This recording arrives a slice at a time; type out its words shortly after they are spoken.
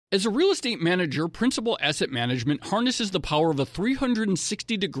As a real estate manager, Principal Asset Management harnesses the power of a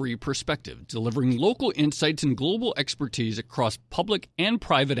 360-degree perspective, delivering local insights and global expertise across public and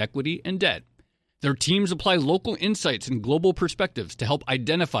private equity and debt. Their teams apply local insights and global perspectives to help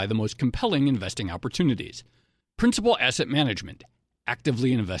identify the most compelling investing opportunities. Principal Asset Management.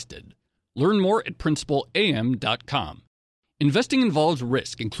 Actively invested. Learn more at principalam.com. Investing involves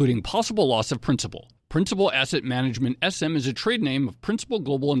risk, including possible loss of principal. Principal Asset Management SM is a trade name of Principal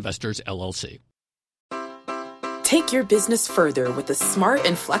Global Investors, LLC. Take your business further with the smart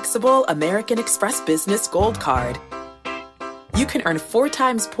and flexible American Express Business Gold Card. You can earn 4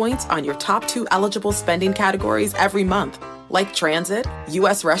 times points on your top 2 eligible spending categories every month, like transit,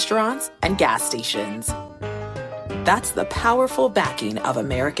 U.S. restaurants, and gas stations. That's the powerful backing of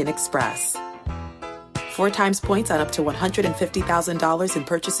American Express. 4 times points on up to $150,000 in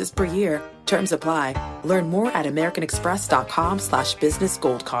purchases per year. Terms apply. Learn more at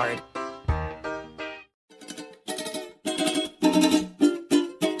americanexpress.com/businessgoldcard.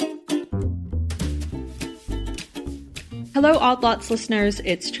 Hello, Odd Lots listeners.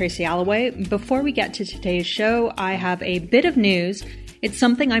 It's Tracy Alloway. Before we get to today's show, I have a bit of news. It's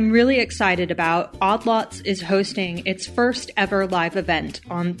something I'm really excited about. Odd Lots is hosting its first ever live event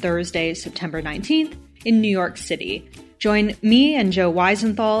on Thursday, September 19th in New York City. Join me and Joe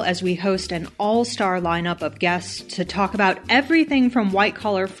Weisenthal as we host an all-star lineup of guests to talk about everything from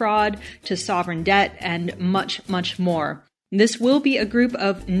white-collar fraud to sovereign debt and much, much more. This will be a group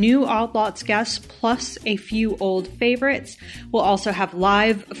of new Odd Lots guests plus a few old favorites. We'll also have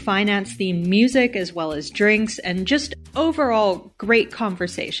live finance-themed music as well as drinks and just overall great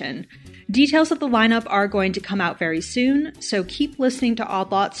conversation. Details of the lineup are going to come out very soon, so keep listening to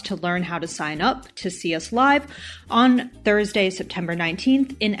Odd Lots to learn how to sign up to see us live on Thursday, September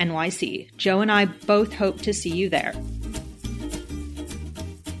 19th in NYC. Joe and I both hope to see you there.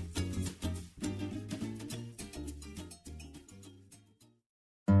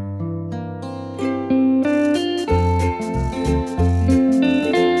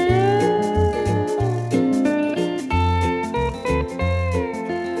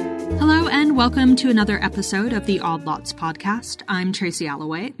 Welcome to another episode of the Odd Lots podcast. I'm Tracy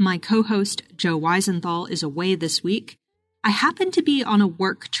Alloway. My co-host Joe Weisenthal is away this week. I happen to be on a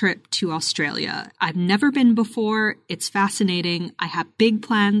work trip to Australia. I've never been before. It's fascinating. I have big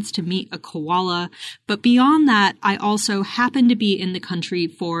plans to meet a koala. But beyond that, I also happen to be in the country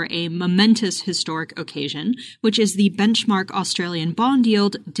for a momentous historic occasion, which is the benchmark Australian bond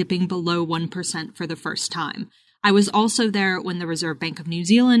yield dipping below 1% for the first time. I was also there when the Reserve Bank of New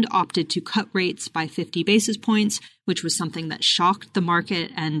Zealand opted to cut rates by 50 basis points, which was something that shocked the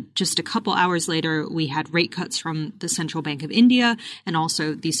market. And just a couple hours later, we had rate cuts from the Central Bank of India and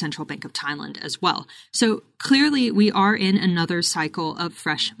also the Central Bank of Thailand as well. So clearly, we are in another cycle of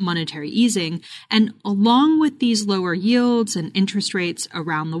fresh monetary easing. And along with these lower yields and interest rates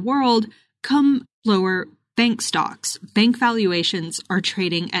around the world come lower bank stocks. Bank valuations are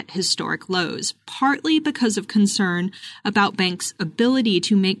trading at historic lows, partly because of concern about banks' ability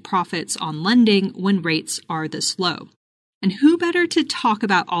to make profits on lending when rates are this low. And who better to talk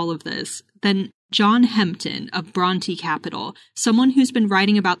about all of this than John Hempton of Bronte Capital, someone who's been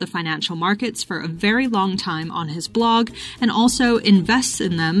writing about the financial markets for a very long time on his blog and also invests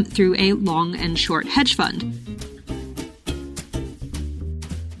in them through a long and short hedge fund.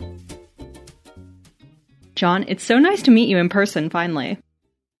 John, it's so nice to meet you in person, finally.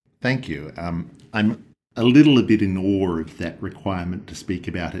 Thank you. I'm a little bit in awe of that requirement to speak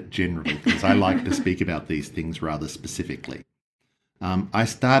about it generally, because I like to speak about these things rather specifically. I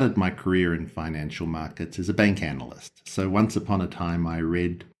started my career in financial markets as a bank analyst. So once upon a time, I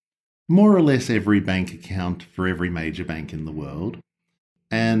read more or less every bank account for every major bank in the world.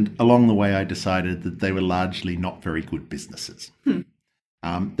 And along the way, I decided that they were largely not very good businesses.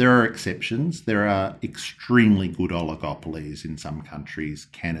 There are exceptions. There are extremely good oligopolies in some countries,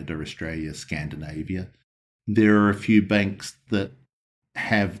 Canada, Australia, Scandinavia. There are a few banks that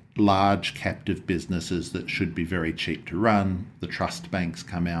have large captive businesses that should be very cheap to run. The trust banks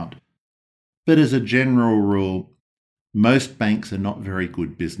come out. But as a general rule, most banks are not very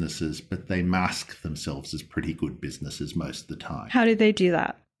good businesses, but they mask themselves as pretty good businesses most of the time. How do they do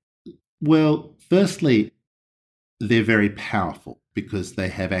that? Well, firstly, they're very powerful because they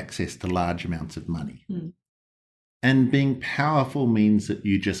have access to large amounts of money. And being powerful means that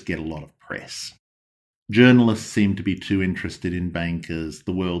you just get a lot of press. Journalists seem to be too interested in bankers.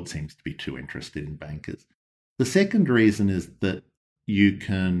 The world seems to be too interested in bankers. The second reason is that you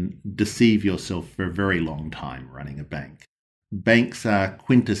can deceive yourself for a very long time running a bank. Banks are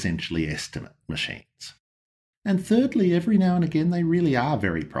quintessentially estimate machines. And thirdly, every now and again, they really are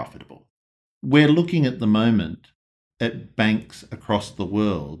very profitable. We're looking at the moment at banks across the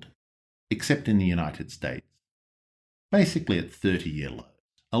world, except in the United States, basically at 30-year lows.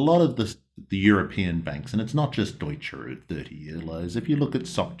 A lot of the European banks, and it's not just Deutsche, are at 30-year lows. If you look at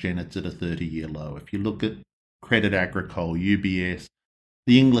SocGen, it's at a 30-year low. If you look at Credit Agricole, UBS,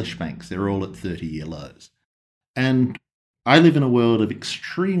 the English banks, they're all at 30-year lows. And I live in a world of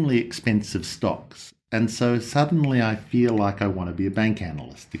extremely expensive stocks. And so suddenly I feel like I want to be a bank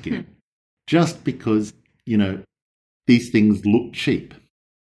analyst again, just because, these things look cheap.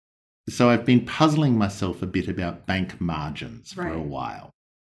 So I've been puzzling myself a bit about bank margins for a while.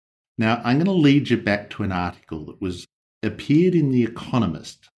 Now, I'm going to lead you back to an article that appeared in The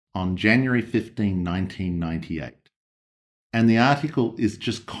Economist on January 15, 1998. And the article is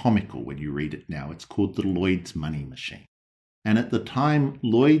just comical when you read it now. It's called The Lloyd's Money Machine. And at the time,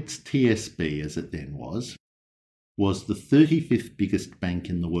 Lloyd's TSB, as it then was the 35th biggest bank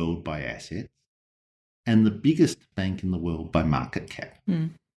in the world by assets and the biggest bank in the world by market cap.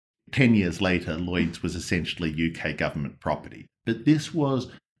 10 years later, Lloyd's was essentially UK government property. But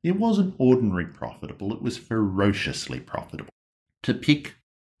it wasn't ordinary profitable, it was ferociously profitable. To pick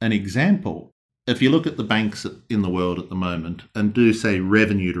an example, if you look at the banks in the world at the moment and do, say,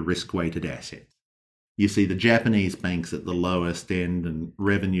 revenue to risk-weighted assets, you see the Japanese banks at the lowest end and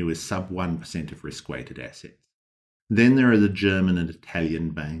revenue is sub 1% of risk-weighted assets. Then there are the German and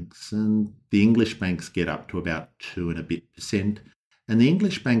Italian banks, and the English banks get up to about 2 and a bit %. And the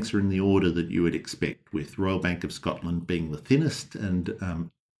English banks are in the order that you would expect, with Royal Bank of Scotland being the thinnest and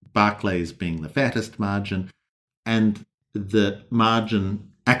Barclays being the fattest margin, and the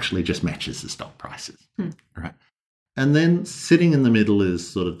margin actually just matches the stock prices. Right? And then sitting in the middle is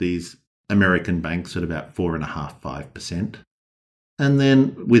sort of these American banks at about 4.5%, 5%, and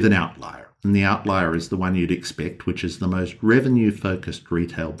then with an outlier. And the outlier is the one you'd expect, which is the most revenue-focused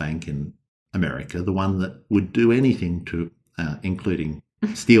retail bank in America, the one that would do anything to, including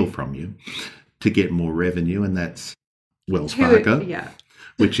steal from you, to get more revenue, and that's Wells Fargo,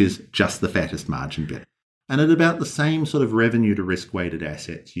 which is just the fattest margin bit. And at about the same sort of revenue to risk-weighted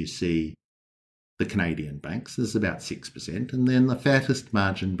assets, you see the Canadian banks. There's about 6%. And then the fattest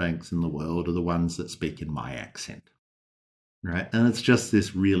margin banks in the world are the ones that speak in my accent. Right? And it's just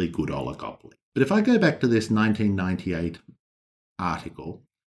this really good oligopoly. But if I go back to this 1998 article,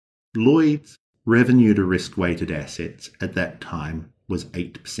 Lloyd's revenue to risk-weighted assets at that time was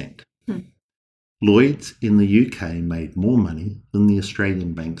 8%. Lloyd's in the UK made more money than the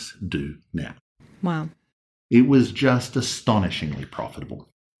Australian banks do now. Wow. It was just astonishingly profitable.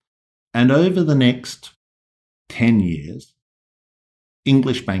 And over the next 10 years,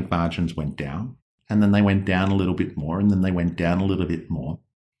 English bank margins went down, and then they went down a little bit more, and then they went down a little bit more.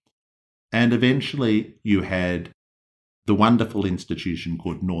 And eventually you had the wonderful institution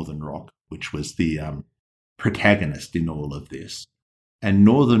called Northern Rock, which was the protagonist in all of this. And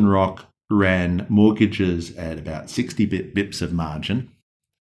Northern Rock ran mortgages at about 60 bips of margin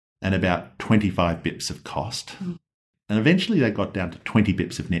and about 25 bips of cost. And eventually they got down to 20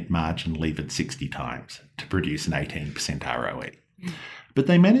 bips of net margin levered 60 times to produce an 18% ROE. But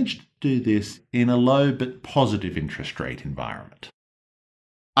they managed to do this in a low but positive interest rate environment.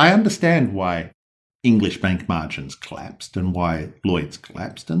 I understand why English bank margins collapsed and why Lloyd's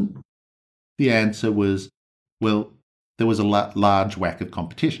collapsed. And the answer was, well, there was a large whack of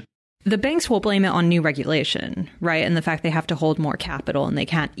competition. The banks will blame it on new regulation, right? And the fact they have to hold more capital and they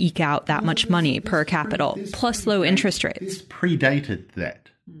can't eke out that much money per capital, plus low interest rates. This predated that,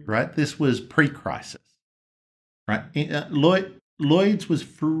 right? This was pre-crisis, right? Lloyd's was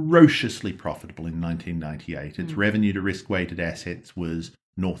ferociously profitable in 1998. Its revenue to risk-weighted assets was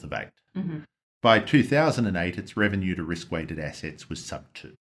north of 8. By 2008, its revenue to risk-weighted assets was sub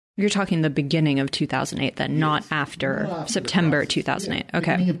 2. You're talking the beginning of 2008 then, not after September 2008. Yeah,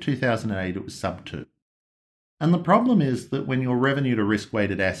 okay. Beginning of 2008, it was sub 2. And the problem is that when your revenue to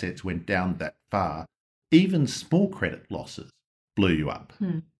risk-weighted assets went down that far, even small credit losses blew you up.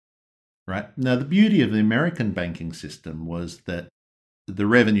 Right? Now, the beauty of the American banking system was that the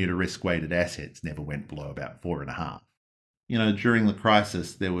revenue to risk-weighted assets never went below about 4.5. During the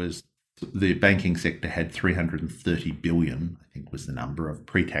crisis, the banking sector had $330 billion, I think was the number, of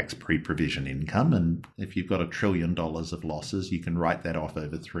pre-tax, pre-provision income. And if you've got $1 trillion of losses, you can write that off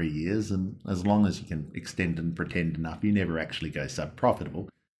over 3 years. And as long as you can extend and pretend enough, you never actually go sub-profitable.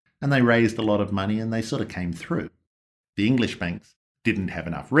 And they raised a lot of money and they sort of came through. The English banks didn't have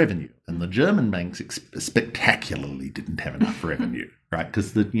enough revenue, and the German banks spectacularly didn't have enough revenue, right?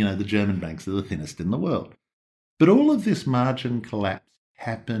 Because the German banks are the thinnest in the world. But all of this margin collapse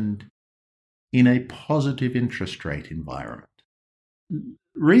happened in a positive interest rate environment.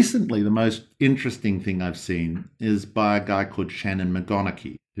 Recently, the most interesting thing I've seen is by a guy called Shannon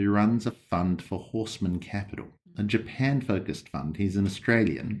McGonigal, who runs a fund for Horseman Capital, a Japan-focused fund. He's an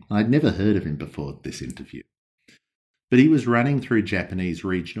Australian. I'd never heard of him before this interview. But he was running through Japanese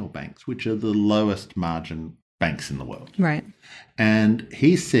regional banks, which are the lowest margin banks in the world. Right. And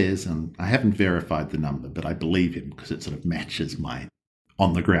he says, and I haven't verified the number, but I believe him because it sort of matches my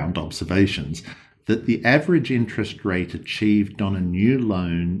on-the-ground observations, that the average interest rate achieved on a new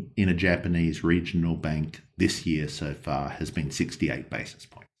loan in a Japanese regional bank this year so far has been 68 basis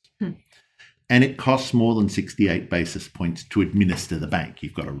points. And it costs more than 68 basis points to administer the bank.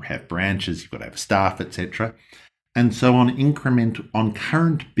 You've got to have branches, you've got to have staff, etc. And so on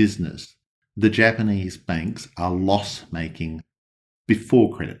current business, the Japanese banks are loss-making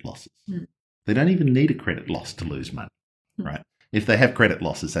before credit losses. They don't even need a credit loss to lose money, right? If they have credit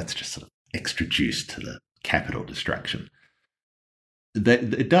losses, that's just sort of extra juice to the capital destruction.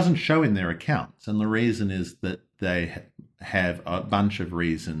 It doesn't show in their accounts, and the reason is that they have a bunch of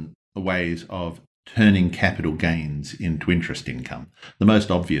ways of turning capital gains into interest income. The most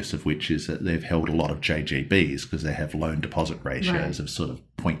obvious of which is that they've held a lot of JGBs because they have loan deposit ratios of sort of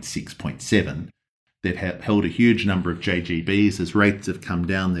 0.6, 0.7. They've held a huge number of JGBs. As rates have come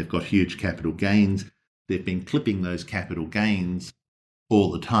down, they've got huge capital gains. They've been clipping those capital gains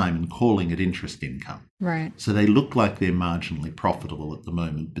all the time and calling it interest income. Right. So they look like they're marginally profitable at the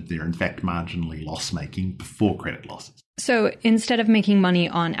moment, but they're in fact marginally loss-making before credit losses. So instead of making money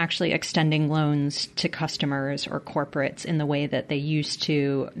on actually extending loans to customers or corporates in the way that they used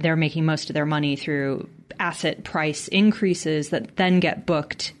to, they're making most of their money through asset price increases that then get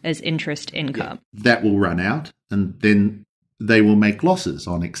booked as interest income. Yeah, that will run out, and then they will make losses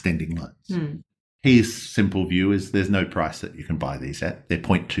on extending loans. His simple view is there's no price that you can buy these at. They're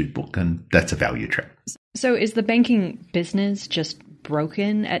 0.2 book, and that's a value trap. So is the banking business just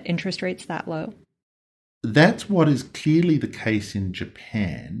broken at interest rates that low? That's what is clearly the case in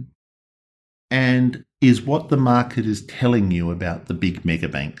Japan, and is what the market is telling you about the big mega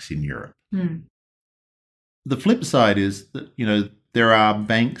banks in Europe. The flip side is that, there are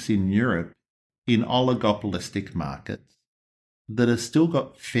banks in Europe in oligopolistic markets that have still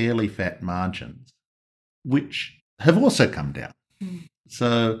got fairly fat margins, which have also come down.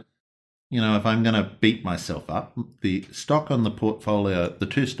 So, if I'm going to beat myself up, the stock on the portfolio, the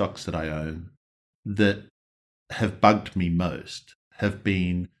two stocks that I own that have bugged me most have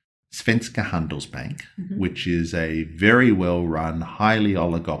been Svenska Handelsbank, which is a very well-run, highly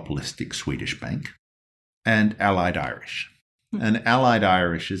oligopolistic Swedish bank, and Allied Irish. And Allied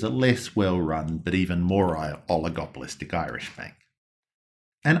Irish is a less well-run, but even more oligopolistic Irish bank.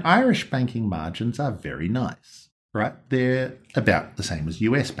 And Irish banking margins are very nice, right? They're about the same as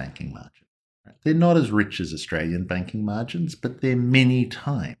US banking margins. Right? They're not as rich as Australian banking margins, but they're many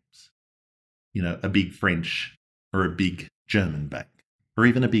times, a big French or a big German bank, or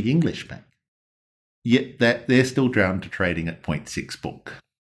even a big English bank. Yet that they're still down to trading at 0.6 book.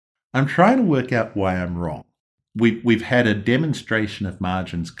 I'm trying to work out why I'm wrong. We've had a demonstration of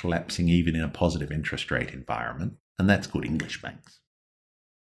margins collapsing even in a positive interest rate environment, and that's good English banks.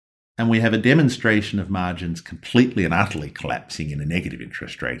 And we have a demonstration of margins completely and utterly collapsing in a negative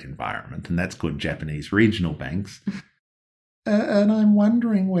interest rate environment, and that's good Japanese regional banks. And I'm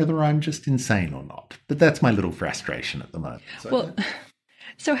wondering whether I'm just insane or not. But that's my little frustration at the moment.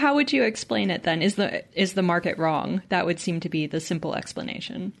 So how would you explain it then? Is the market wrong? That would seem to be the simple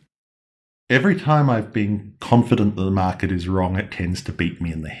explanation. Every time I've been confident that the market is wrong, it tends to beat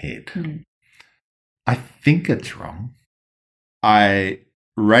me in the head. I think it's wrong. I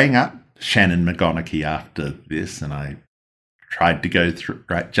rang up Shannon McGonigal after this, and I tried to go through,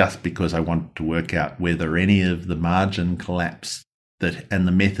 right, just because I wanted to work out whether any of the margin collapse and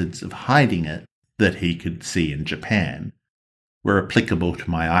the methods of hiding it that he could see in Japan were applicable to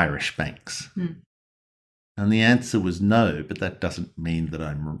my Irish banks. And the answer was no, but that doesn't mean that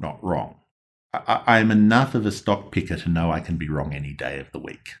I'm not wrong. I'm enough of a stock picker to know I can be wrong any day of the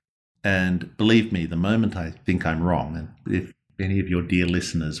week. And believe me, the moment I think I'm wrong, and if any of your dear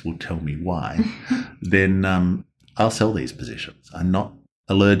listeners will tell me why, then I'll sell these positions. I'm not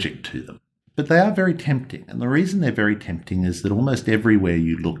allergic to them. But they are very tempting. And the reason they're very tempting is that almost everywhere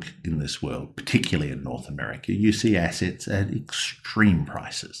you look in this world, particularly in North America, you see assets at extreme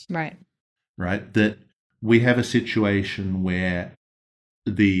prices. Right. Right? That we have a situation where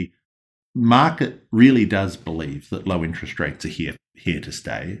the market really does believe that low interest rates are here to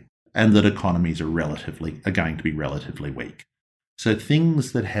stay, and that economies are going to be relatively weak. So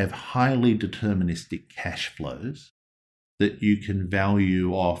things that have highly deterministic cash flows that you can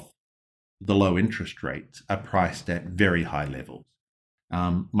value off the low interest rates are priced at very high levels.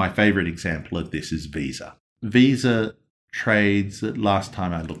 My favorite example of this is Visa. Visa trades, last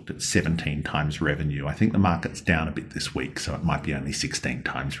time I looked, at 17 times revenue. I think the market's down a bit this week, so it might be only 16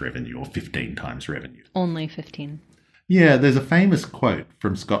 times revenue or 15 times revenue. Only 15. Yeah, there's a famous quote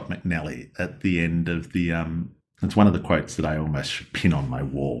from Scott McNally at the end of the, it's one of the quotes that I almost should pin on my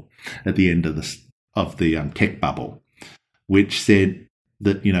wall at the end of the tech bubble, which said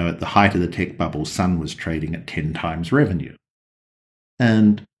that, at the height of the tech bubble, Sun was trading at 10 times revenue.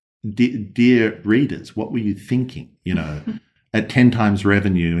 And dear readers, what were you thinking? At 10 times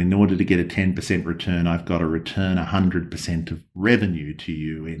revenue, in order to get a 10% return, I've got to return 100% of revenue to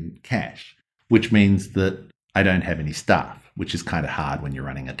you in cash, which means that I don't have any staff, which is kind of hard when you're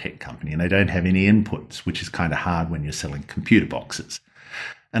running a tech company. And I don't have any inputs, which is kind of hard when you're selling computer boxes.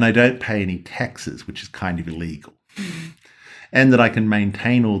 And I don't pay any taxes, which is kind of illegal. And that I can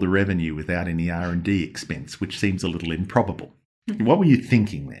maintain all the revenue without any R&D expense, which seems a little improbable. What were you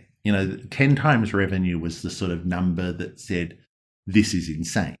thinking then? 10 times revenue was the sort of number that said, this is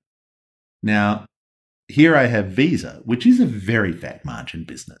insane. Now, here I have Visa, which is a very fat margin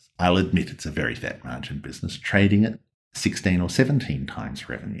business. I'll admit it's a very fat margin business, trading at 16 or 17 times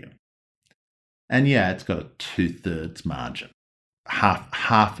revenue. And yeah, it's got a 2/3 margin.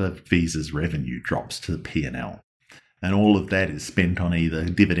 Half of Visa's revenue drops to the P&L. And all of that is spent on either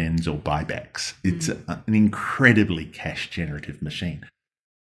dividends or buybacks. It's an incredibly cash-generative machine.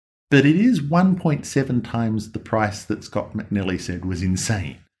 But it is 1.7 times the price that Scott McNally said was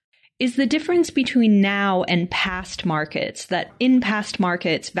insane. Is the difference between now and past markets that in past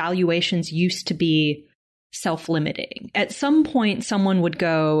markets, valuations used to be self-limiting? At some point, someone would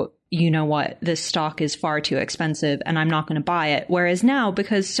go, you know what, this stock is far too expensive and I'm not going to buy it. Whereas now,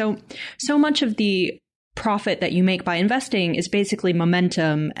 because so much of the profit that you make by investing is basically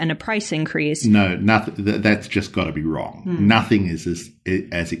momentum and a price increase. No, nothing. That's just got to be wrong. Nothing is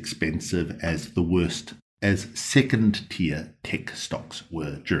as expensive as as second-tier tech stocks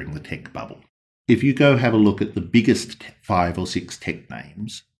were during the tech bubble. If you go have a look at the biggest 5 or 6 tech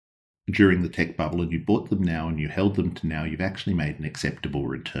names during the tech bubble and you bought them now and you held them to now, you've actually made an acceptable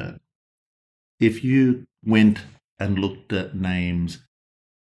return. If you went and looked at names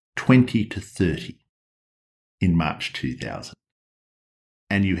 20 to 30 in March 2000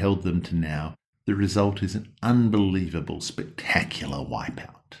 and you held them to now, the result is an unbelievable, spectacular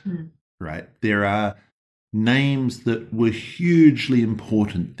wipeout, right? There are names that were hugely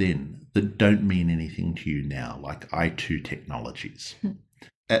important then that don't mean anything to you now, like i2 Technologies.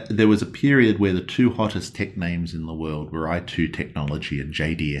 There was a period where the 2 hottest tech names in the world were i2 Technology and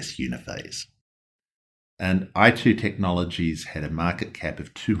JDS Uniphase. And i2 Technologies had a market cap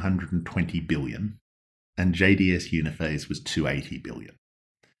of $220 billion, and JDS Uniphase was $280 billion.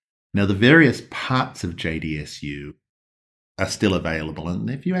 Now, the various parts of JDSU are still available, and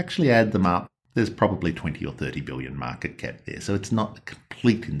if you actually add them up, there's probably 20 or 30 billion market cap there, so it's not a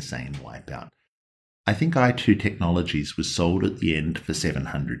complete insane wipeout. I think i2 Technologies was sold at the end for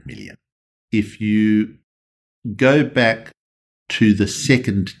 $700 million. If you go back to the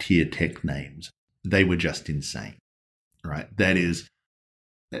second-tier tech names, they were just insane, right? That is,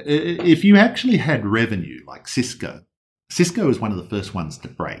 if you actually had revenue like Cisco was one of the first ones to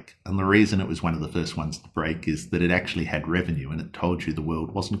break. And the reason it was one of the first ones to break is that it actually had revenue and it told you the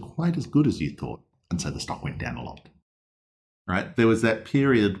world wasn't quite as good as you thought. And so the stock went down a lot, right? There was that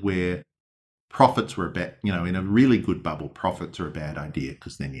period where profits were a bad, in a really good bubble, profits are a bad idea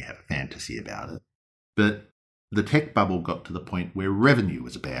because then you have a fantasy about it. But the tech bubble got to the point where revenue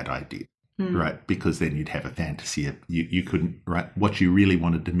was a bad idea. Right, because then you'd have a fantasy of you couldn't, right? What you really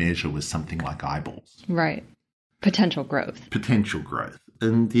wanted to measure was something like eyeballs. Right. Potential growth.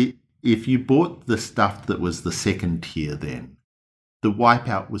 And if you bought the stuff that was the second tier then, the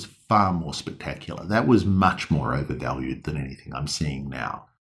wipeout was far more spectacular. That was much more overvalued than anything I'm seeing now.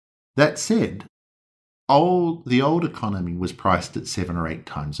 That said, the old economy was priced at 7 or 8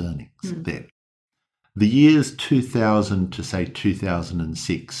 times earnings then. The years 2000 to, say,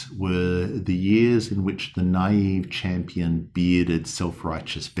 2006 were the years in which the naive champion, bearded,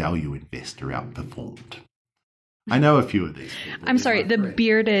 self-righteous value investor outperformed. I know a few of these people. I'm sorry, the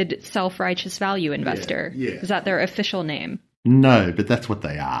bearded, self-righteous value investor. Yeah. Is that their official name? No, but that's what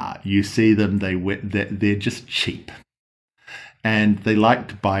they are. You see them, they're just cheap. And they like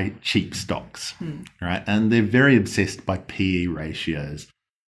to buy cheap stocks, right? And they're very obsessed by PE ratios.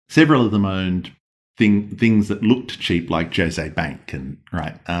 Several of them owned things that looked cheap, like Jose Bank, and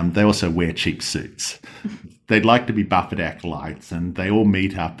they also wear cheap suits. They'd like to be Buffett acolytes, and they all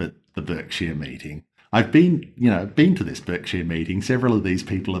meet up at the Berkshire meeting. I've been to this Berkshire meeting. Several of these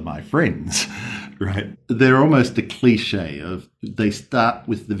people are my friends, right? They're almost a cliche of they start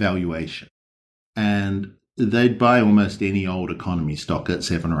with the valuation, and they'd buy almost any old economy stock at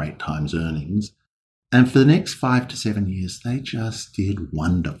 7 or 8 times earnings. And for the next 5 to 7 years, they just did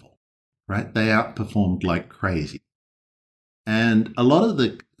wonderful, right? They outperformed like crazy. And a lot of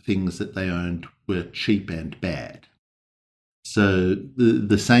the things that they owned were cheap and bad. So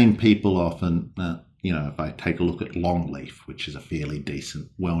the same people often, if I take a look at Longleaf, which is a fairly decent,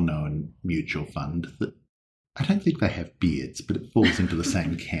 well-known mutual fund, that I don't think they have beards, but it falls into the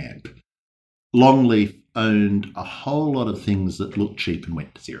same camp. Longleaf owned a whole lot of things that looked cheap and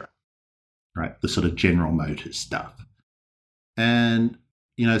went to zero, right? The sort of General Motors stuff. And,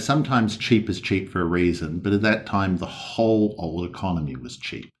 sometimes cheap is cheap for a reason, but at that time, the whole old economy was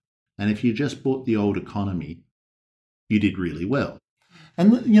cheap. And if you just bought the old economy, you did really well.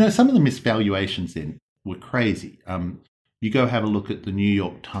 And, some of the misvaluations then were crazy. You go have a look at the New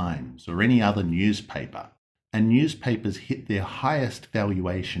York Times or any other newspaper, and newspapers hit their highest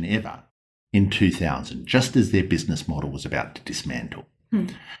valuation ever in 2000, just as their business model was about to dismantle.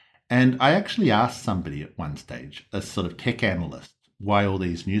 And I actually asked somebody at one stage, a sort of tech analyst, why all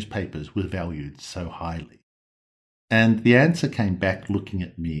these newspapers were valued so highly. And the answer came back looking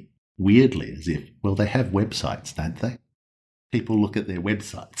at me weirdly as if, well, they have websites, don't they? People look at their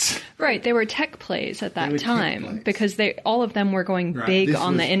websites. Right. They were tech plays at that time because all of them were going big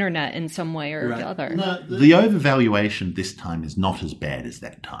on the internet in some way or the other. No, the overvaluation this time is not as bad as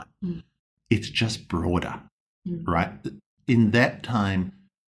that time. It's just broader, right? In that time,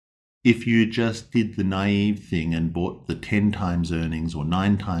 if you just did the naive thing and bought the 10 times earnings or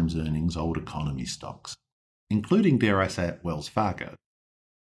 9 times earnings old economy stocks, including, dare I say it, Wells Fargo,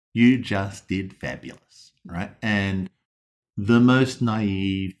 you just did fabulous, right? And the most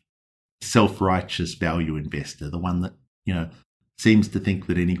naive, self-righteous value investor, the one that, seems to think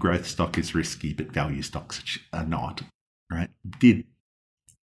that any growth stock is risky but value stocks are not, right, did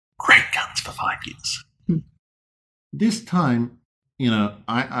great guns for 5 years. This time,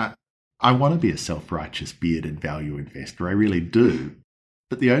 I want to be a self-righteous bearded value investor. I really do.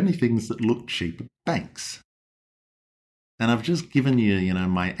 But the only things that look cheap are banks. And I've just given you,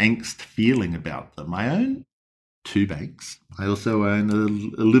 my angst feeling about them. I own 2 banks. I also own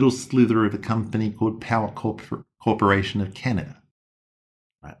a little slither of a company called Power Corporation of Canada.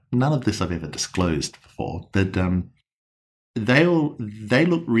 Right. None of this I've ever disclosed before, but they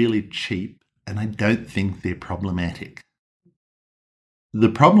look really cheap, and I don't think they're problematic. The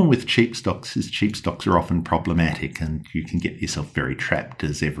problem with cheap stocks is cheap stocks are often problematic, and you can get yourself very trapped,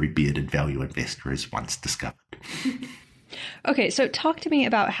 as every bearded value investor has once discovered. Okay, so talk to me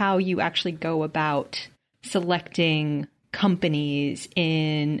about how you actually go about selecting companies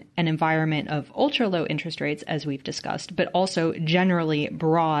in an environment of ultra low interest rates, as we've discussed, but also generally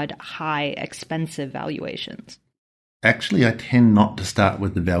broad, high, expensive valuations. Actually, I tend not to start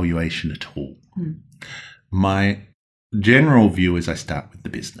with the valuation at all. My general view is I start with the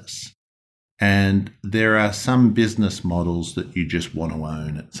business. And there are some business models that you just want to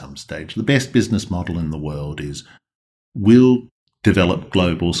own at some stage. The best business model in the world is will develop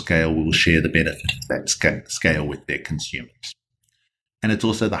global scale, will share the benefit of that scale with their consumers. And it's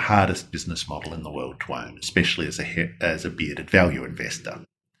also the hardest business model in the world to own, especially as a bearded value investor.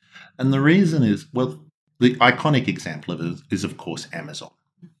 And the reason is, well, the iconic example of it is of course, Amazon.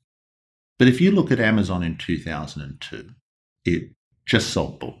 But if you look at Amazon in 2002, it just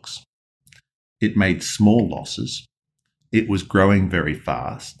sold books. It made small losses. It was growing very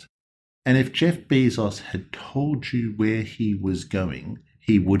fast. And if Jeff Bezos had told you where he was going,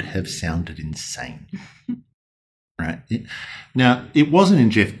 he would have sounded insane. Right? Now, it wasn't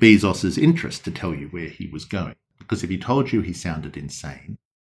in Jeff Bezos's interest to tell you where he was going, because if he told you, he sounded insane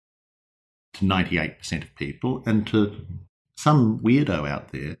to 98% of people, and to some weirdo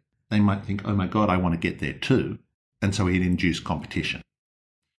out there, they might think, oh my God, I want to get there too. And so he'd induce competition.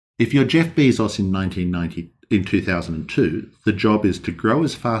 If you're Jeff Bezos in 2002, the job is to grow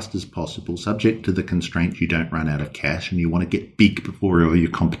as fast as possible, subject to the constraint you don't run out of cash, and you want to get big before all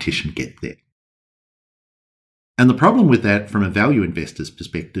your competition get there. And the problem with that from a value investor's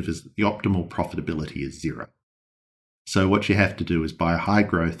perspective is that the optimal profitability is zero. So what you have to do is buy a high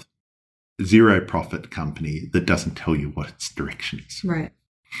growth, zero profit company that doesn't tell you what its direction is. Right.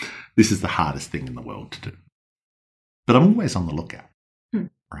 This is the hardest thing in the world to do. But I'm always on the lookout.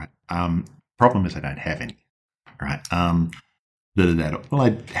 Right. Problem is I don't have any. Right. Well,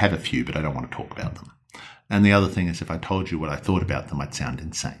 I have a few, but I don't want to talk about them. And the other thing is, if I told you what I thought about them, I'd sound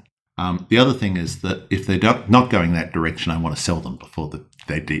insane. The other thing is that if they're not going that direction, I want to sell them before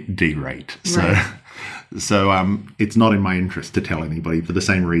they derate. So, So it's not in my interest to tell anybody for the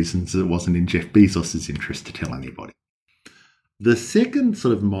same reasons it wasn't in Jeff Bezos's interest to tell anybody. The second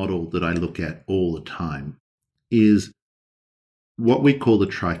sort of model that I look at all the time is what we call the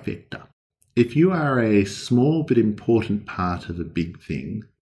trifecta. If you are a small but important part of a big thing,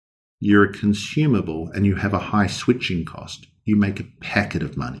 you're a consumable and you have a high switching cost, you make a packet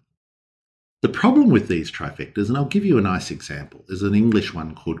of money. The problem with these trifectas, and I'll give you a nice example, is an English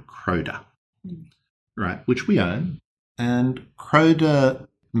one called Croda, right, which we own. And Croda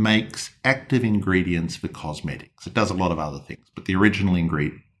makes active ingredients for cosmetics. It does a lot of other things, but the original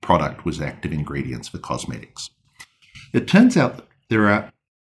product was active ingredients for cosmetics. It turns out that there are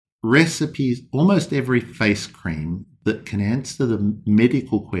recipes, almost every face cream that can answer the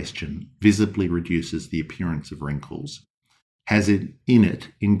medical question, visibly reduces the appearance of wrinkles, has in it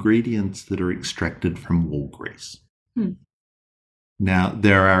ingredients that are extracted from wool grease. Now,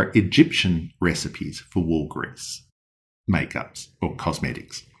 there are Egyptian recipes for wool grease, makeups or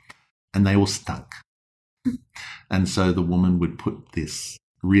cosmetics, and they all stunk. And so the woman would put this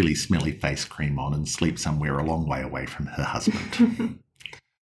really smelly face cream on and sleep somewhere a long way away from her husband.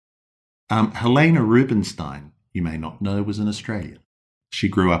 Helena Rubinstein, you may not know, was an Australian. She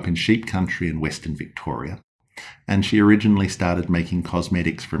grew up in sheep country in Western Victoria, and she originally started making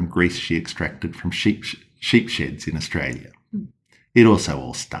cosmetics from grease she extracted from sheep sheds in Australia. It also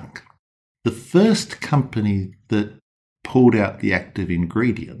all stunk. The first company that pulled out the active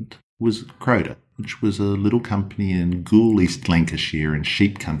ingredient was Croda, which was a little company in Goole, East Lancashire, in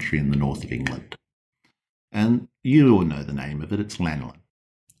sheep country in the north of England. And you all know the name of it, it's lanolin.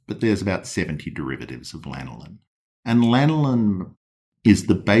 But there's about 70 derivatives of lanolin. And lanolin is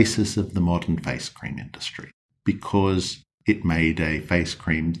the basis of the modern face cream industry because it made a face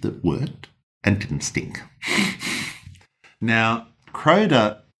cream that worked and didn't stink. Now,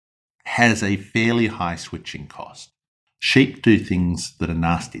 Croda has a fairly high switching cost. Sheep do things that are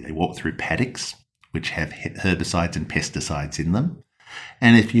nasty. They walk through paddocks, which have herbicides and pesticides in them.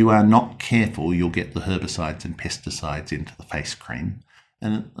 And if you are not careful, you'll get the herbicides and pesticides into the face cream.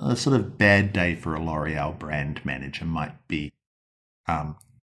 And a sort of bad day for a L'Oreal brand manager might be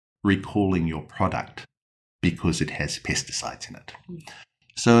recalling your product because it has pesticides in it.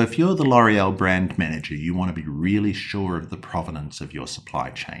 So if you're the L'Oreal brand manager, you want to be really sure of the provenance of your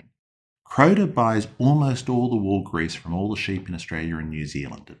supply chain. Croda buys almost all the wool grease from all the sheep in Australia and New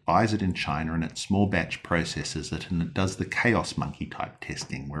Zealand. It buys it in China and it small batch processes it, and it does the chaos monkey type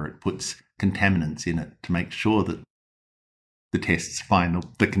testing where it puts contaminants in it to make sure that the tests find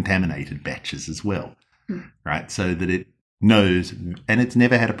the contaminated batches as well, right? So that it knows, and it's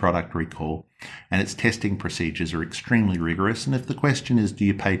never had a product recall, and its testing procedures are extremely rigorous. And if the question is, do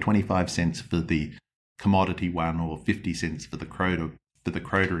you pay 25 cents for the commodity one or 50 cents for the Croda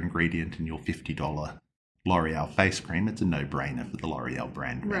ingredient in your $50 L'Oreal face cream, it's a no-brainer for the L'Oreal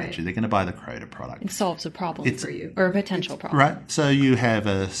brand manager. Right. They're going to buy the Croda product. It solves a problem for you, or a potential problem. Right. So you have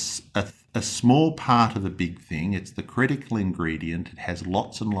a small part of a big thing. It's the critical ingredient. It has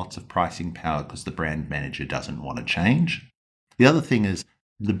lots and lots of pricing power because the brand manager doesn't want to change. The other thing is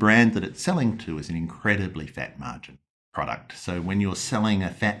the brand that it's selling to is an incredibly fat margin product. So when you're selling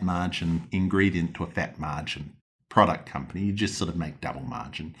a fat margin ingredient to a fat margin product company, you just sort of make double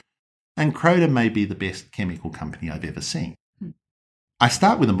margin. And Croda may be the best chemical company I've ever seen. I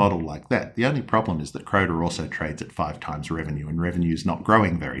start with a model like that. The only problem is that Croda also trades at 5 times revenue, and revenue is not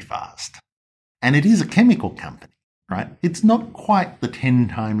growing very fast. And it is a chemical company, right? It's not quite the 10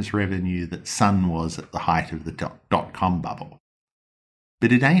 times revenue that Sun was at the height of the dot-com bubble.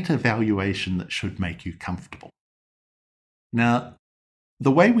 But it ain't a valuation that should make you comfortable. Now,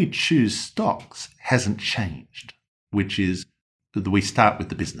 the way we choose stocks hasn't changed, which is that we start with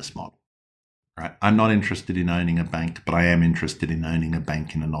the business model. Right? I'm not interested in owning a bank, but I am interested in owning a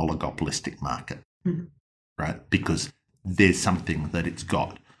bank in an oligopolistic market, right? Because there's something that it's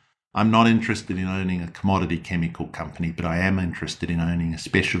got. I'm not interested in owning a commodity chemical company, but I am interested in owning a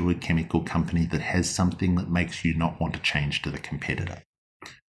specialty chemical company that has something that makes you not want to change to the competitor.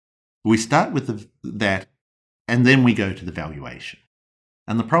 We start with that, and then we go to the valuation.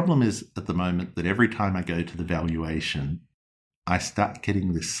 And the problem is at the moment that every time I go to the valuation, I start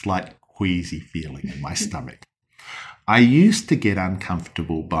getting this slight queasy feeling in my stomach. I used to get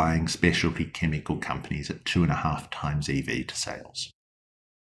uncomfortable buying specialty chemical companies at 2.5 times EV to sales.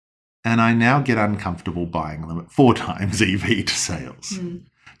 And I now get uncomfortable buying them at 4 times EV to sales.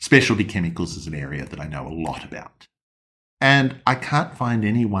 Specialty chemicals is an area that I know a lot about. And I can't find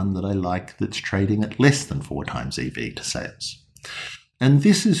anyone that I like that's trading at less than 4 times EV to sales. And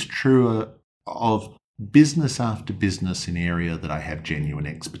this is true of business after business in area that I have genuine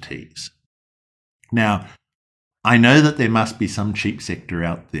expertise. Now, I know that there must be some cheap sector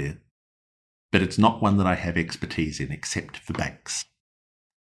out there, but it's not one that I have expertise in except for banks.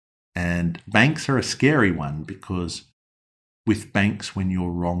 And banks are a scary one because with banks, when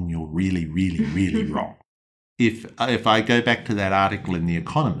you're wrong, you're really, really, really wrong. If I go back to that article in The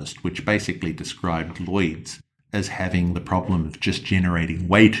Economist, which basically described Lloyd's as having the problem of just generating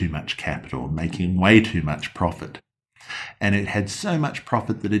way too much capital, making way too much profit. And it had so much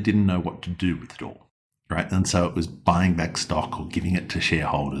profit that it didn't know what to do with it all, right? And so it was buying back stock or giving it to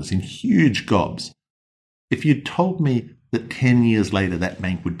shareholders in huge gobs. If you'd told me that 10 years later that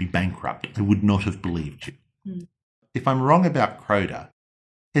bank would be bankrupt, I would not have believed you. Mm. If I'm wrong about Croda,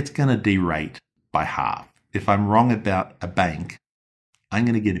 it's going to derate by half. If I'm wrong about a bank, I'm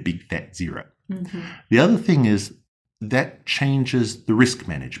going to get a big fat zero. Mm-hmm. The other thing is that changes the risk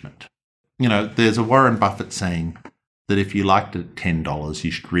management. You know, there's a Warren Buffett saying that if you liked it at $10,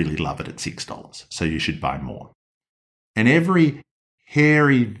 you should really love it at $6. So you should buy more. And every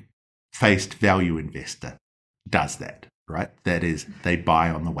hairy-faced value investor does that, right? That is, they buy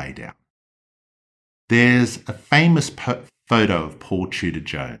on the way down. There's a famous photo of Paul Tudor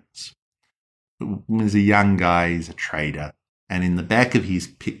Jones. He's a young guy, he's a trader. And in the back of his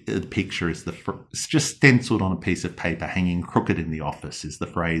picture is it's just stenciled on a piece of paper hanging crooked in the office is the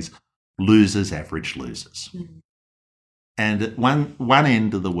phrase, losers average losers. Mm-hmm. And at one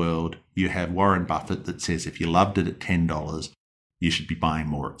end of the world, you have Warren Buffett that says if you loved it at $10, you should be buying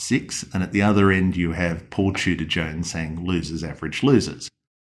more at $6. And at the other end, you have Paul Tudor Jones saying losers average losers.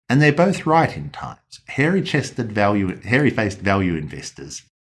 And they're both right in times. Hairy-faced value investors,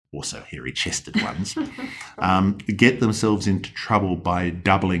 also hairy-chested ones, get themselves into trouble by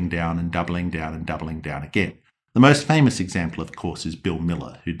doubling down and doubling down and doubling down again. The most famous example, of course, is Bill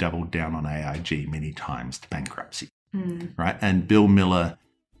Miller, who doubled down on AIG many times to bankruptcy, right? And Bill Miller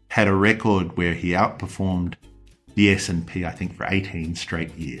had a record where he outperformed the S&P, I think, for 18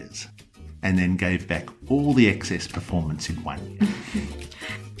 straight years, and then gave back all the excess performance in 1 year.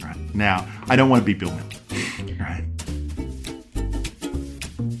 Right. Now, I don't want to be Bill Miller, right?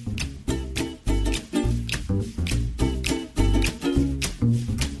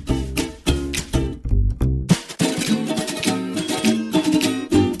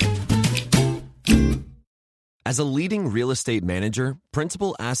 As a leading real estate manager,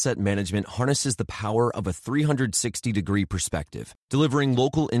 Principal Asset Management harnesses the power of a 360-degree perspective, delivering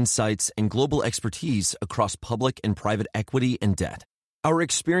local insights and global expertise across public and private equity and debt. Our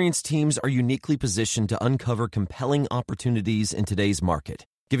experienced teams are uniquely positioned to uncover compelling opportunities in today's market,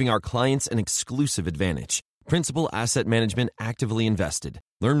 giving our clients an exclusive advantage. Principal Asset Management actively invested.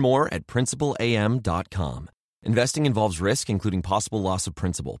 Learn more at principalam.com. Investing involves risk, including possible loss of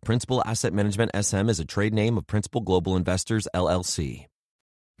principal. Principal Asset Management SM is a trade name of Principal Global Investors, LLC.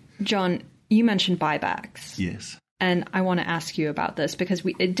 John, you mentioned buybacks. Yes. And I want to ask you about this because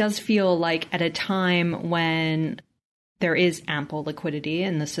it does feel like at a time when there is ample liquidity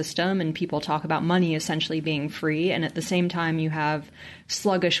in the system and people talk about money essentially being free, and at the same time you have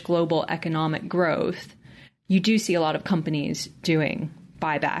sluggish global economic growth, you do see a lot of companies doing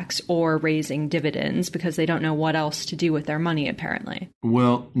buybacks or raising dividends because they don't know what else to do with their money, apparently.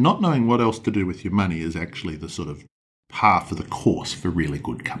 Well, not knowing what else to do with your money is actually the sort of par for the course for really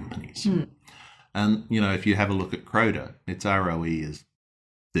good companies. And, you know, if you have a look at Croda, its ROE is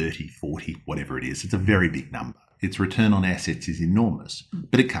 30, 40, whatever it is. It's a very big number. Its return on assets is enormous,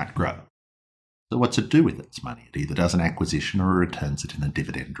 but it can't grow. So what's it do with its money? It either does an acquisition or it returns it in a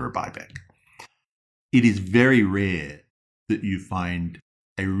dividend or a buyback. It is very rare that you find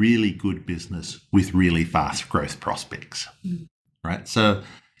a really good business with really fast growth prospects, right? So,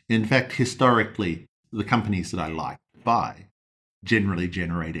 in fact, historically, the companies that I like to buy generally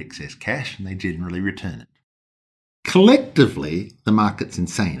generate excess cash and they generally return it. Collectively, the market's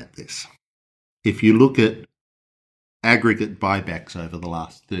insane at this. If you look at aggregate buybacks over the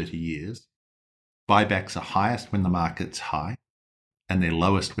last 30 years, buybacks are highest when the market's high and they're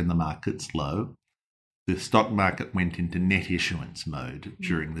lowest when the market's low. The stock market went into net issuance mode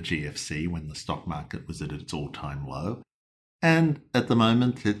during the GFC when the stock market was at its all-time low. And at the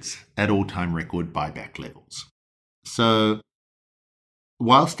moment, it's at all-time record buyback levels. So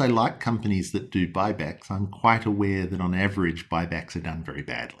whilst I like companies that do buybacks, I'm quite aware that on average, buybacks are done very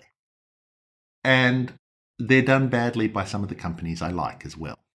badly. And they're done badly by some of the companies I like as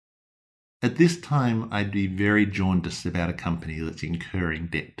well. At this time, I'd be very jaundiced about a company that's incurring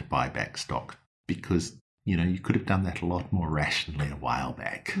debt to buy back stock, because, you know, you could have done that a lot more rationally a while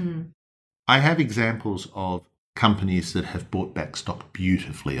back. I have examples of companies that have bought back stock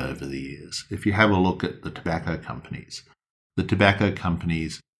beautifully over the years. If you have a look at the tobacco companies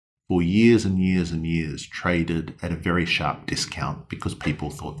for years and years and years traded at a very sharp discount because people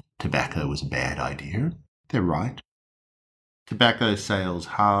thought tobacco was a bad idea. They're right. Tobacco sales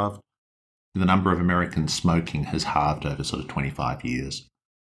halved. The number of Americans smoking has halved over sort of 25 years.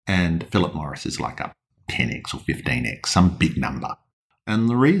 And Philip Morris is like up 10x or 15x, some big number. And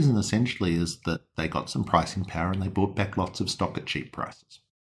the reason essentially is that they got some pricing power and they bought back lots of stock at cheap prices.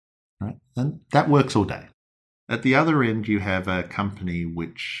 Right? And that works all day. At the other end, you have a company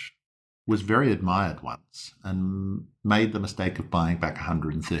which was very admired once and made the mistake of buying back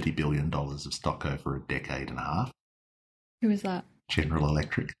 $130 billion of stock over a decade and a half. Who was that? General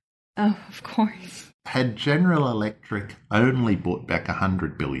Electric. Oh, of course. Had General Electric only bought back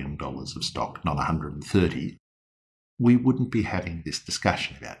 $100 billion of stock, not 130, we wouldn't be having this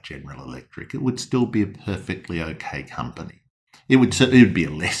discussion about General Electric. It would still be a perfectly okay company. It would be a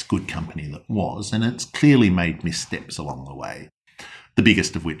less good company than it was, and it's clearly made missteps along the way. The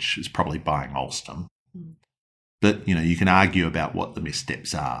biggest of which is probably buying Alstom. But, you can argue about what the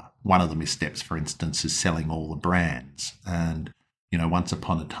missteps are. One of the missteps, for instance, is selling all the brands. And, once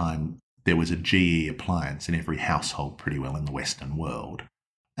upon a time, there was a GE appliance in every household pretty well in the Western world.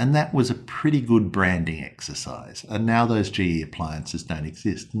 And that was a pretty good branding exercise. And now those GE appliances don't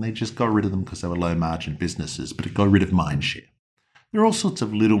exist. And they just got rid of them because they were low-margin businesses, but it got rid of mindshare. There are all sorts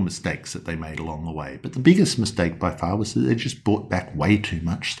of little mistakes that they made along the way. But the biggest mistake by far was that they just bought back way too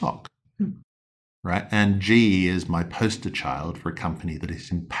much stock. Right? And GE is my poster child for a company that has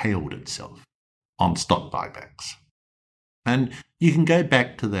impaled itself on stock buybacks. And you can go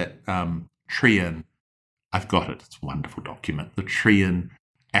back to that Trian, I've got it, it's a wonderful document, the Trian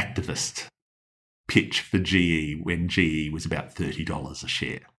activist pitch for GE when GE was about $30 a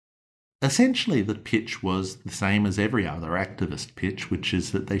share. Essentially, the pitch was the same as every other activist pitch, which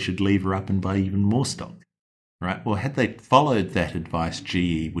is that they should lever up and buy even more stock. Right? Well, had they followed that advice,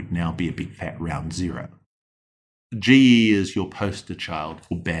 GE would now be a big fat round zero. GE is your poster child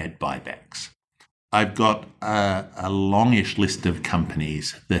for bad buybacks. I've got a longish list of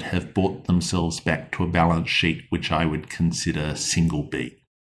companies that have bought themselves back to a balance sheet which I would consider single B.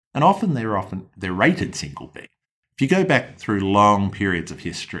 And often they're rated single B. If you go back through long periods of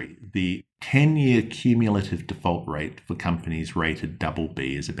history, the 10-year cumulative default rate for companies rated double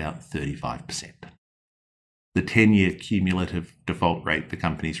B is about 35%. The 10-year cumulative default rate for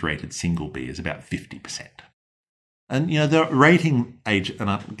companies rated single B is about 50%. And, the rating agent, and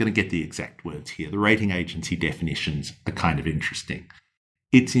I'm going to get the exact words here, the rating agency definitions are kind of interesting.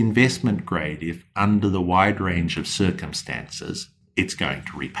 It's investment grade if, under the wide range of circumstances, it's going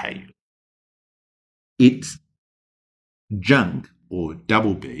to repay you. It's junk, or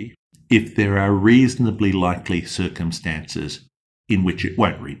double B, if there are reasonably likely circumstances in which it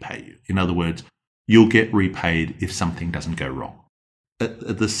won't repay you. In other words, you'll get repaid if something doesn't go wrong.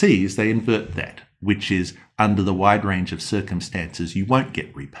 At the C's, they invert that, which is under the wide range of circumstances you won't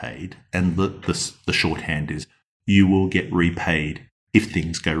get repaid, and the shorthand is you will get repaid if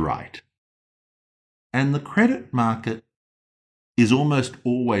things go right. And the credit market is almost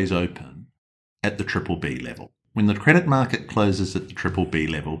always open at the triple B level. When the credit market closes at the triple B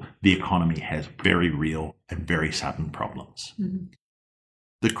level, the economy has very real and very sudden problems. Mm-hmm.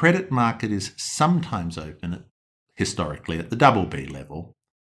 The credit market is sometimes open historically at the double B level,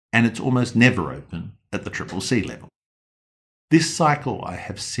 and it's almost never open at the triple C level. This cycle I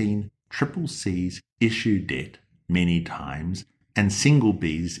have seen triple Cs issue debt many times and single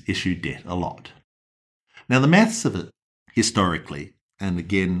Bs issue debt a lot. Now the maths of it historically, and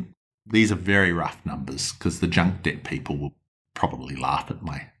again, these are very rough numbers because the junk debt people will probably laugh at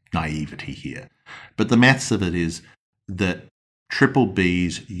my naivety here, but the maths of it is that triple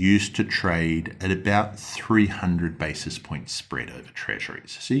Bs used to trade at about 300 basis points spread over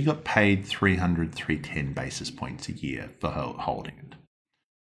treasuries. So you got paid 300, 310 basis points a year for holding it.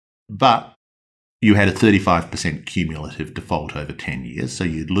 But you had a 35% cumulative default over 10 years, so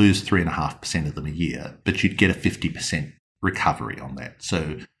you'd lose 3.5% of them a year, but you'd get a 50% recovery on that.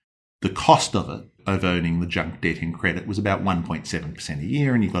 So the cost of it, of owning the junk debt in credit, was about 1.7% a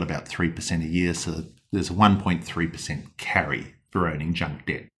year, and you got about 3% a year, so there's a 1.3% carry for owning junk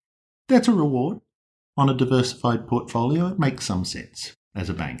debt. That's a reward. On a diversified portfolio, it makes some sense as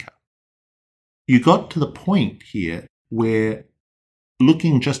a banker. You got to the point here where,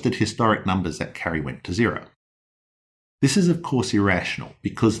 looking just at historic numbers, that carry went to zero. This is, of course, irrational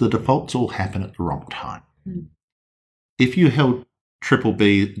because the defaults all happen at the wrong time. If you held triple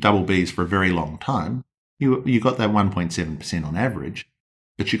B, double Bs for a very long time, you got that 1.7% on average,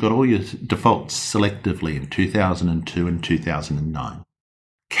 but you got all your defaults selectively in 2002 and 2009.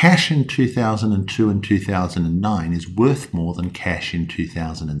 cash in 2002 and 2009 is worth more than cash in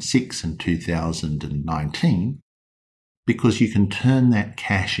 2006 and 2019 because you can turn that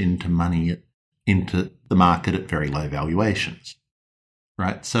cash into money into the market at very low valuations,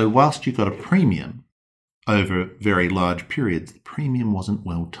 right? So whilst you got a premium over very large periods, the premium wasn't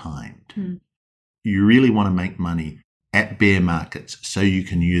well timed. You really want to make money at bear markets so you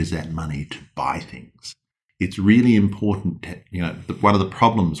can use that money to buy things. It's really important to, one of the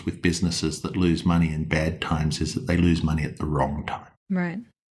problems with businesses that lose money in bad times is that they lose money at the wrong time. Right.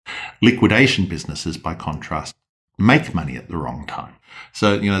 Liquidation businesses, by contrast, make money at the wrong time.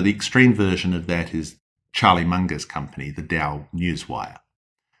 So, the extreme version of that is Charlie Munger's company, the Dow Newswire.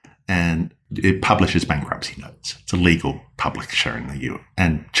 And it publishes bankruptcy notes. It's a legal publisher in the US.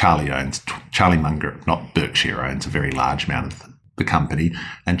 And Charlie Munger, not Berkshire, owns a very large amount of the company.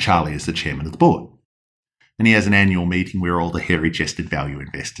 And Charlie is the chairman of the board. And he has an annual meeting where all the hairy-chested value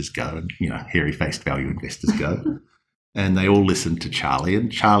investors go, and, hairy-faced value investors go. And they all listen to Charlie,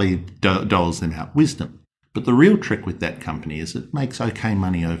 and Charlie doles them out wisdom. But the real trick with that company is it makes okay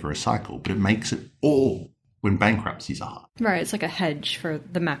money over a cycle, but it makes it all when bankruptcies are high. Right, it's like a hedge for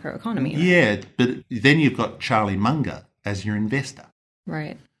the macroeconomy. Right? Yeah, but then you've got Charlie Munger as your investor.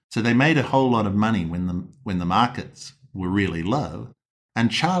 Right. So they made a whole lot of money when the markets were really low,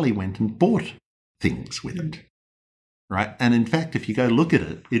 and Charlie went and bought things with it, right? And in fact, if you go look at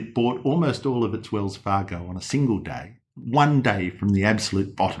it, it bought almost all of its Wells Fargo on a single day, one day from the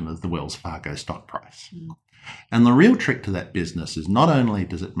absolute bottom of the Wells Fargo stock price. And the real trick to that business is not only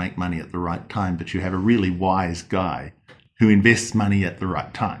does it make money at the right time, but you have a really wise guy who invests money at the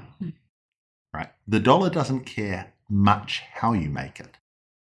right time, right? The dollar doesn't care much how you make it.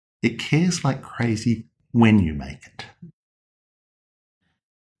 It cares like crazy when you make it.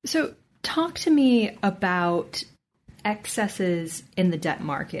 So talk to me about excesses in the debt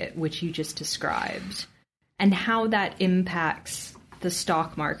market, which you just described, and how that impacts the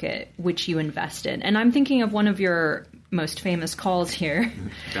stock market, which you invest in. And I'm thinking of one of your most famous calls here,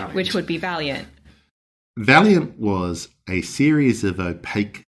 which would be Valeant. Valeant was a series of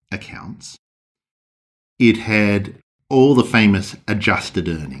opaque accounts. It had all the famous adjusted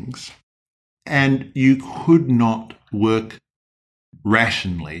earnings, and you could not work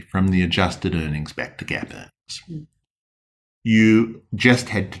rationally from the adjusted earnings back to GAAP earnings. You just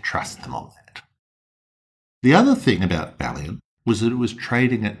had to trust them on that. The other thing about Valeant was that it was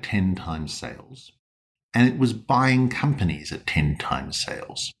trading at 10 times sales, and it was buying companies at 10 times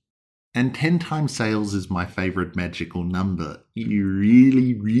sales. And 10 times sales is my favourite magical number. You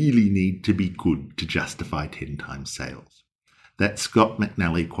really, really need to be good to justify 10 times sales. That Scott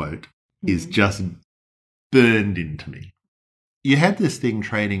McNally quote is just burned into me. You had this thing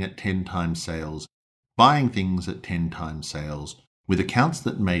trading at 10 times sales, buying things at 10 times sales, with accounts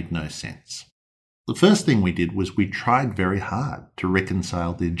that made no sense. The first thing we did was we tried very hard to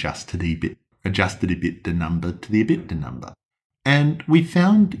reconcile the adjusted EBITDA number to the EBITDA number. And we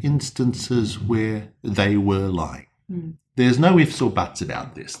found instances where they were lying. There's no ifs or buts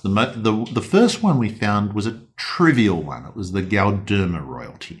about this. The first one we found was a trivial one. It was the Galderma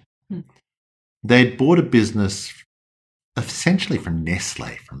royalty. They'd bought a business essentially from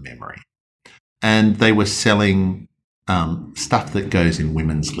Nestle, from memory. And they were selling stuff that goes in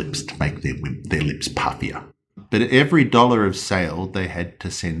women's lips to make their lips puffier. But at every $1 of sale, they had to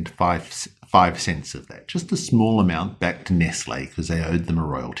send 5 cents of that, just a small amount, back to Nestle because they owed them a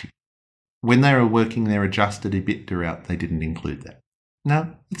royalty. When they were working their adjusted EBITDA out, they didn't include that.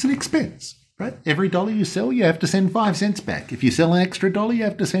 Now, it's an expense, right? Every $1 you sell, you have to send 5 cents back. If you sell an extra $1, you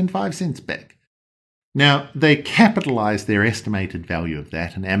have to send 5 cents back. Now, they capitalized their estimated value of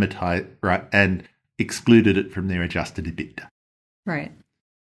that and amortized, right, and excluded it from their adjusted EBITDA. Right.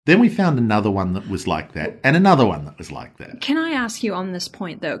 Then we found another one that was like that, and another one that was like that. Can I ask you on this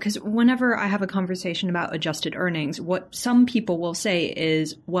point, though? Because whenever I have a conversation about adjusted earnings, what some people will say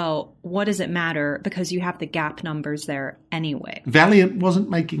is, well, what does it matter? Because you have the GAAP numbers there anyway. Valeant wasn't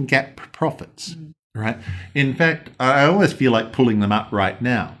making GAAP profits, right? In fact, I always feel like pulling them up right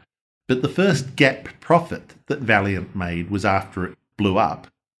now. But the first GAAP profit that Valeant made was after it blew up.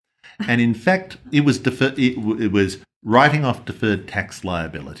 And in fact, it was writing off deferred tax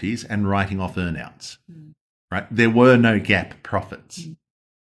liabilities and writing off earnouts, right? There were no GAAP profits.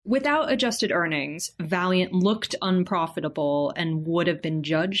 Without adjusted earnings, Valeant looked unprofitable and would have been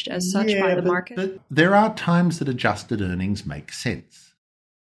judged as such by the market. But there are times that adjusted earnings make sense.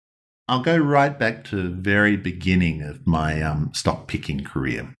 I'll go right back to the very beginning of my stock picking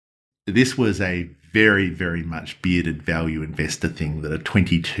career. This was a very, very much bearded value investor thing that a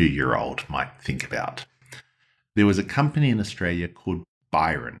 22-year-old might think about. There was a company in Australia called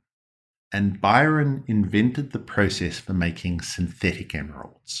Byron. And Byron invented the process for making synthetic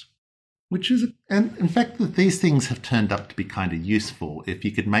emeralds, and in fact, these things have turned up to be kind of useful. If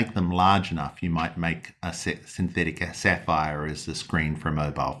you could make them large enough, you might make a synthetic sapphire as a screen for a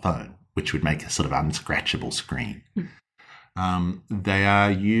mobile phone, which would make a sort of unscratchable screen. They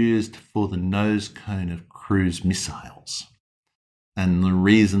are used for the nose cone of cruise missiles. And the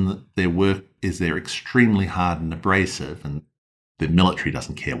reason that they work is they're extremely hard and abrasive, and the military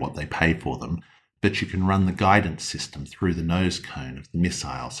doesn't care what they pay for them, but you can run the guidance system through the nose cone of the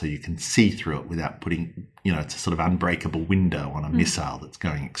missile so you can see through it without putting, it's a sort of unbreakable window on a missile that's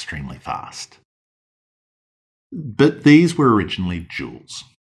going extremely fast. But these were originally jewels.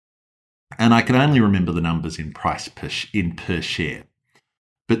 And I can only remember the numbers in price per share.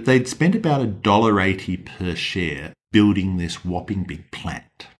 But they'd spent about $1.80 per share building this whopping big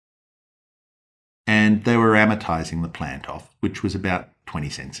plant. And they were amortizing the plant off, which was about 20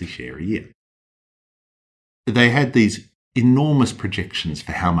 cents a share a year. They had these enormous projections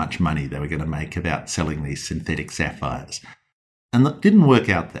for how much money they were going to make about selling these synthetic sapphires. And that didn't work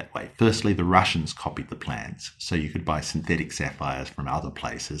out that way. Firstly, the Russians copied the plans, so you could buy synthetic sapphires from other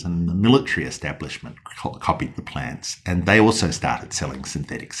places, and the military establishment copied the plans, and they also started selling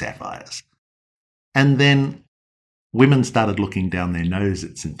synthetic sapphires. And then women started looking down their nose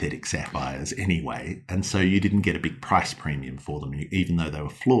at synthetic sapphires anyway, and so you didn't get a big price premium for them. Even though they were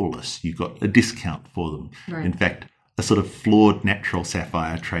flawless, you got a discount for them. Right. In fact, a sort of flawed natural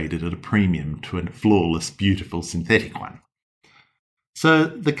sapphire traded at a premium to a flawless, beautiful synthetic one. So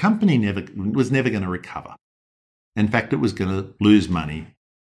the company was never going to recover. In fact, it was going to lose money,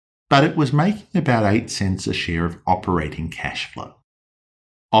 but it was making about 8 cents a share of operating cash flow,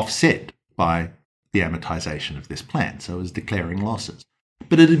 offset by the amortization of this plan, so it was declaring losses.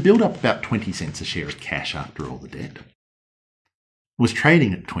 But it had built up about 20 cents a share of cash after all the debt, was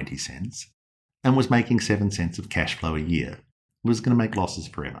trading at 20 cents, and was making 7 cents of cash flow a year. It was going to make losses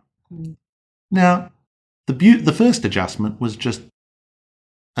forever. Now, the first adjustment was just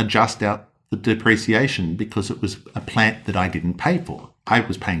adjust out the depreciation because it was a plant that I didn't pay for. I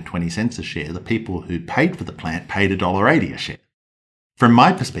was paying 20 cents a share. The people who paid for the plant paid $1.80 a share. From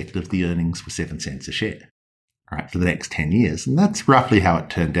my perspective, the earnings were 7 cents a share, right, for the next 10 years. And that's roughly how it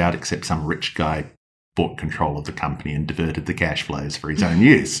turned out, except some rich guy bought control of the company and diverted the cash flows for his own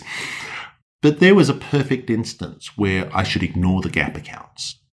use. But there was a perfect instance where I should ignore the GAAP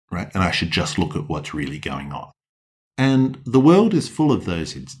accounts, right, and I should just look at what's really going on. And the world is full of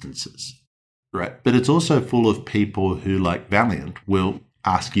those instances, right? But it's also full of people who, like Valiant, will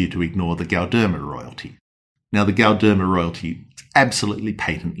ask you to ignore the Galderma royalty. Now, the Galderma royalty is absolutely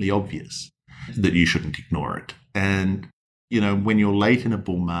patently obvious that you shouldn't ignore it. And, when you're late in a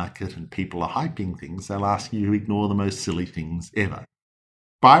bull market and people are hyping things, they'll ask you to ignore the most silly things ever.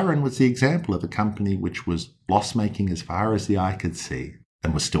 Byron was the example of a company which was loss-making as far as the eye could see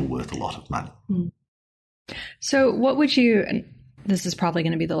and was still worth a lot of money. So what would you, and this is probably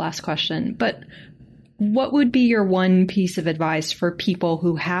going to be the last question, but what would be your one piece of advice for people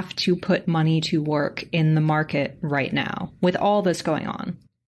who have to put money to work in the market right now with all this going on?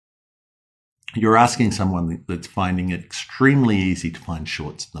 You're asking someone that's finding it extremely easy to find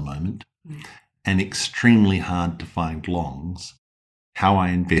shorts at the moment and extremely hard to find longs, how I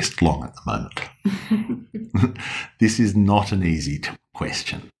invest long at the moment. This is not an easy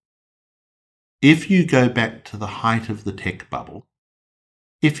question. If you go back to the height of the tech bubble,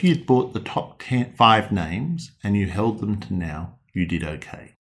 if you'd bought the top 5 names and you held them to now, you did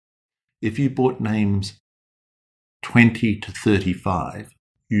okay. If you bought names 20 to 35,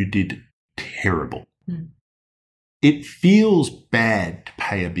 you did terrible. It feels bad to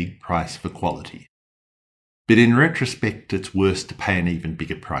pay a big price for quality, but in retrospect, it's worse to pay an even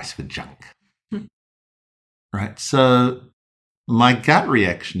bigger price for junk. Right? So my gut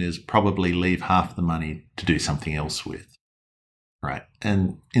reaction is probably leave half the money to do something else with, right?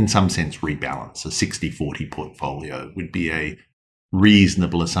 And in some sense, rebalance. A 60-40 portfolio would be a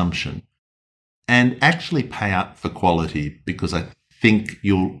reasonable assumption. And actually pay up for quality, because I think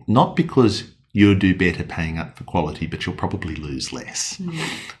not because you'll do better paying up for quality, but you'll probably lose less,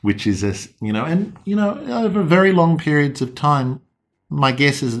 which is, over very long periods of time, my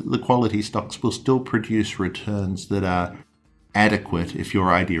guess is that the quality stocks will still produce returns that are adequate if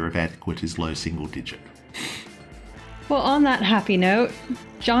your idea of adequate is low single digit. Well, on that happy note,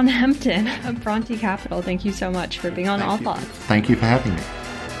 John Hempton of Bronte Capital, thank you so much for being on All Thoughts. Thank you for having me.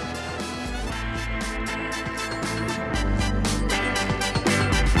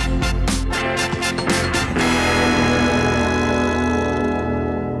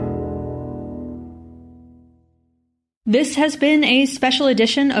 This has been a special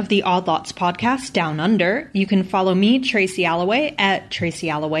edition of the Odd Lots podcast, Down Under. You can follow me, Tracy Alloway, at Tracy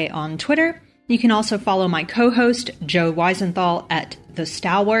Alloway on Twitter. You can also follow my co-host, Joe Weisenthal, at The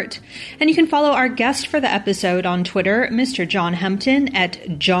Stalwart. And you can follow our guest for the episode on Twitter, Mr. John Hempton, at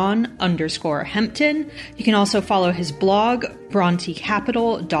John_Hempton. You can also follow his blog,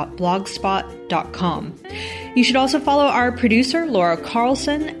 brontecapital.blogspot.com. You should also follow our producer, Laura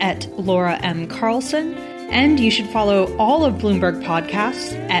Carlson, at Laura M. Carlson. And you should follow all of Bloomberg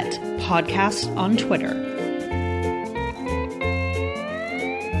podcasts at Podcast on Twitter.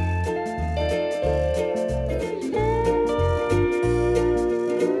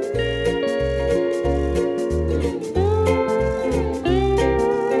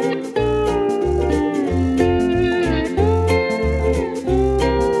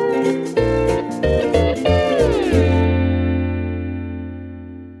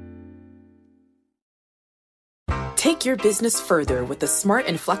 Take your business further with the smart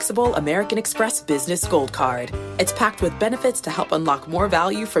and flexible American Express Business Gold Card. It's packed with benefits to help unlock more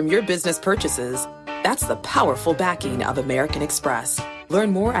value from your business purchases. That's the powerful backing of American Express.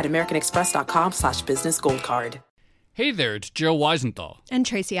 Learn more at americanexpress.com/businessgoldcard. Hey there, it's Joe Weisenthal. And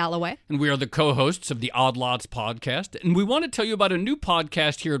Tracy Alloway. And we are the co-hosts of the Odd Lots podcast. And we want to tell you about a new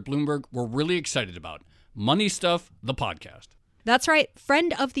podcast here at Bloomberg we're really excited about. Money Stuff, the podcast. That's right.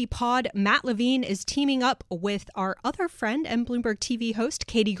 Friend of the pod, Matt Levine, is teaming up with our other friend and Bloomberg TV host,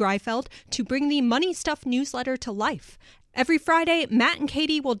 Katie Greifeld, to bring the Money Stuff newsletter to life. Every Friday, Matt and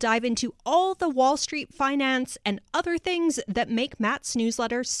Katie will dive into all the Wall Street finance and other things that make Matt's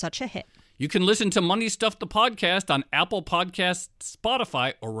newsletter such a hit. You can listen to Money Stuff, the podcast on Apple Podcasts,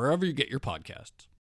 Spotify, or wherever you get your podcasts.